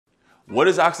What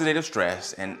is oxidative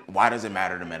stress and why does it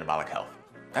matter to metabolic health?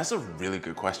 That's a really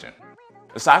good question.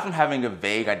 Aside from having a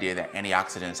vague idea that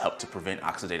antioxidants help to prevent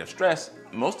oxidative stress,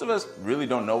 most of us really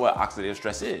don't know what oxidative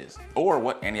stress is or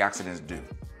what antioxidants do.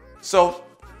 So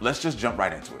let's just jump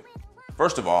right into it.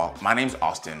 First of all, my name's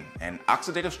Austin, and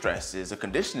oxidative stress is a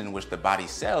condition in which the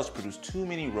body's cells produce too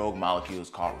many rogue molecules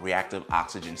called reactive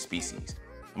oxygen species.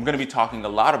 I'm going to be talking a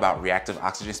lot about reactive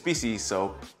oxygen species,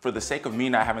 so for the sake of me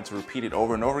not having to repeat it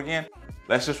over and over again,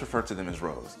 let's just refer to them as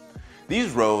rows.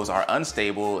 These rows are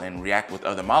unstable and react with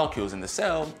other molecules in the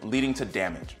cell, leading to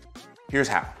damage. Here's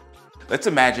how. Let's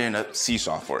imagine a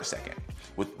seesaw for a second,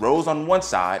 with rows on one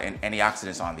side and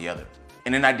antioxidants on the other.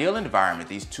 In an ideal environment,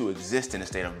 these two exist in a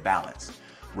state of balance.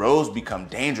 Rows become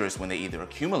dangerous when they either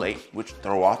accumulate, which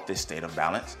throw off this state of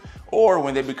balance, or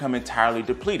when they become entirely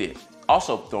depleted,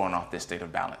 also throwing off this state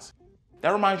of balance.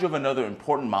 That reminds you of another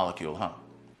important molecule, huh?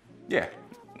 Yeah,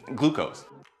 glucose.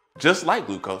 Just like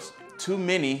glucose, too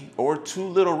many or too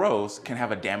little rows can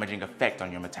have a damaging effect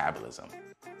on your metabolism.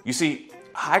 You see,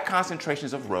 high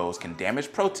concentrations of rows can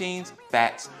damage proteins,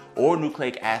 fats, or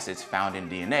nucleic acids found in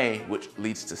DNA, which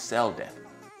leads to cell death.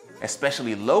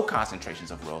 Especially low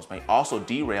concentrations of rows may also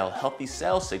derail healthy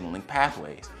cell signaling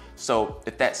pathways. So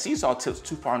if that seesaw tilts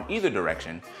too far in either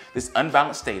direction, this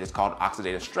unbalanced state is called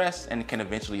oxidative stress and can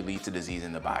eventually lead to disease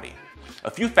in the body.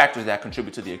 A few factors that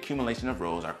contribute to the accumulation of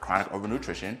rows are chronic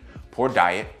overnutrition, poor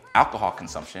diet, alcohol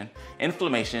consumption,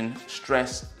 inflammation,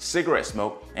 stress, cigarette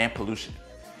smoke, and pollution.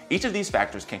 Each of these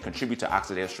factors can contribute to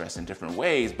oxidative stress in different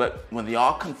ways, but when they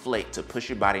all conflate to push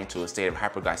your body into a state of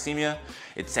hyperglycemia,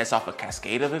 it sets off a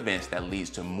cascade of events that leads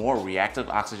to more reactive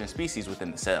oxygen species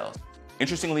within the cells.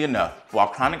 Interestingly enough, while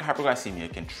chronic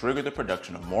hyperglycemia can trigger the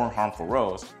production of more harmful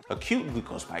rows, acute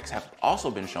glucose spikes have also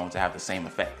been shown to have the same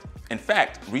effect. In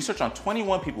fact, research on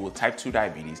 21 people with type 2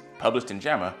 diabetes, published in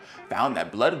JAMA, found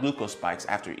that blood glucose spikes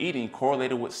after eating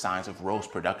correlated with signs of ROS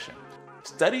production.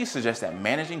 Studies suggest that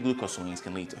managing glucose swings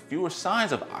can lead to fewer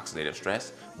signs of oxidative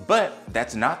stress, but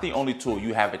that's not the only tool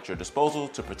you have at your disposal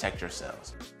to protect your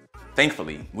cells.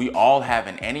 Thankfully, we all have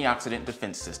an antioxidant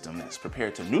defense system that's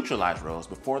prepared to neutralize rows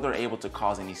before they're able to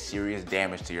cause any serious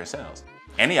damage to your cells.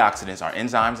 Antioxidants are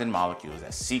enzymes and molecules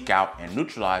that seek out and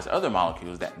neutralize other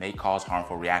molecules that may cause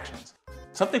harmful reactions.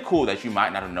 Something cool that you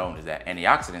might not have known is that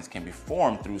antioxidants can be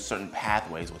formed through certain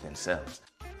pathways within cells.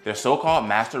 Their so-called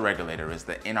master regulator is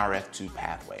the NRF2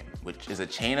 pathway, which is a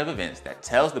chain of events that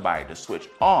tells the body to switch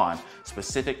on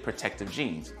specific protective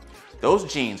genes. Those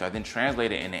genes are then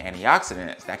translated into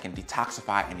antioxidants that can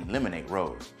detoxify and eliminate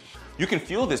rows. You can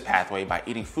fuel this pathway by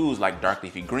eating foods like dark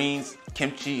leafy greens,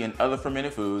 kimchi, and other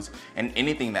fermented foods, and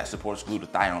anything that supports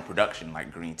glutathione production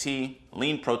like green tea,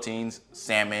 lean proteins,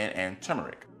 salmon, and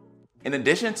turmeric. In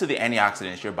addition to the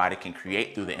antioxidants your body can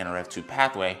create through the NRF2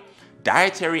 pathway,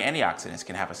 dietary antioxidants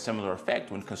can have a similar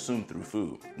effect when consumed through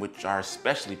food, which are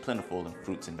especially plentiful in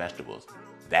fruits and vegetables.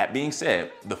 That being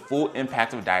said, the full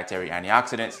impact of dietary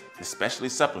antioxidants, especially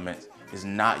supplements, is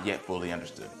not yet fully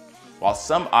understood. While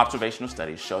some observational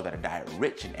studies show that a diet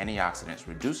rich in antioxidants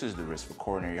reduces the risk for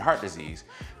coronary heart disease,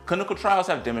 clinical trials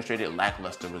have demonstrated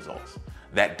lackluster results.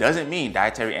 That doesn't mean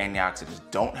dietary antioxidants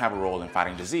don't have a role in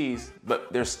fighting disease,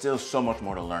 but there's still so much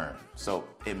more to learn. So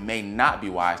it may not be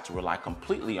wise to rely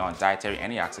completely on dietary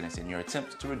antioxidants in your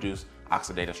attempts to reduce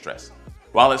oxidative stress.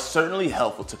 While it's certainly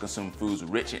helpful to consume foods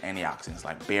rich in antioxidants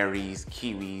like berries,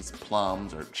 kiwis,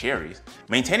 plums, or cherries,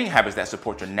 maintaining habits that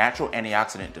support your natural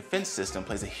antioxidant defense system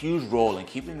plays a huge role in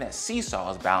keeping that seesaw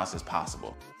as balanced as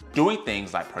possible. Doing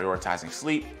things like prioritizing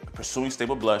sleep, pursuing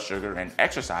stable blood sugar, and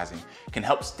exercising can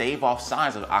help stave off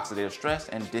signs of oxidative stress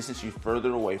and distance you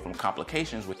further away from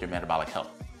complications with your metabolic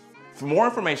health. For more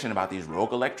information about these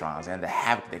rogue electrons and the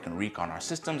havoc they can wreak on our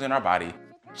systems and our body,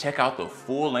 check out the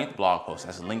full-length blog post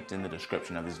that's linked in the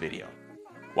description of this video.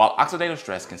 While oxidative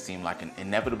stress can seem like an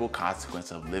inevitable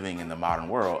consequence of living in the modern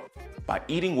world, by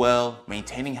eating well,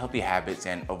 maintaining healthy habits,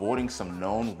 and avoiding some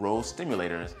known ROS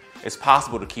stimulators, it's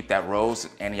possible to keep that ROS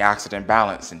antioxidant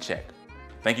balance in check.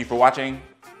 Thank you for watching.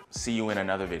 See you in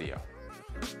another video.